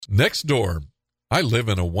Nextdoor. I live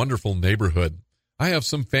in a wonderful neighborhood. I have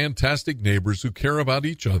some fantastic neighbors who care about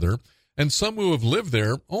each other, and some who have lived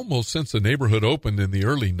there almost since the neighborhood opened in the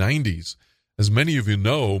early 90s. As many of you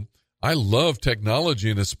know, I love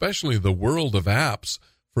technology and especially the world of apps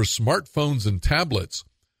for smartphones and tablets.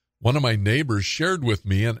 One of my neighbors shared with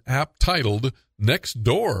me an app titled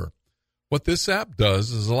Nextdoor. What this app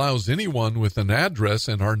does is allows anyone with an address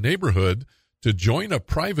in our neighborhood to join a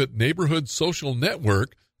private neighborhood social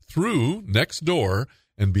network through Nextdoor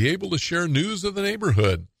and be able to share news of the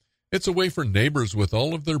neighborhood. It's a way for neighbors with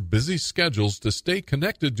all of their busy schedules to stay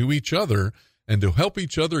connected to each other and to help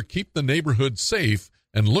each other keep the neighborhood safe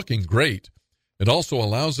and looking great. It also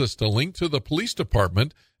allows us to link to the police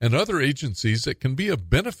department and other agencies that can be of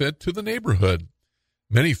benefit to the neighborhood.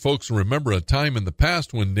 Many folks remember a time in the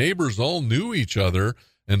past when neighbors all knew each other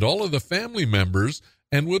and all of the family members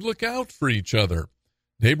and would look out for each other.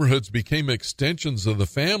 Neighborhoods became extensions of the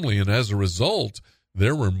family, and as a result,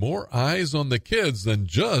 there were more eyes on the kids than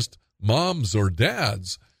just moms or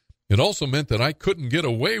dads. It also meant that I couldn't get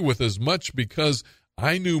away with as much because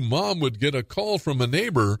I knew mom would get a call from a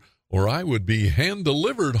neighbor, or I would be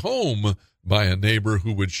hand-delivered home by a neighbor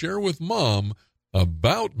who would share with mom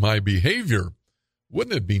about my behavior.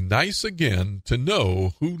 Wouldn't it be nice again to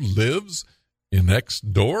know who lives in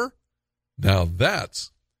Nextdoor? Now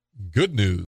that's good news.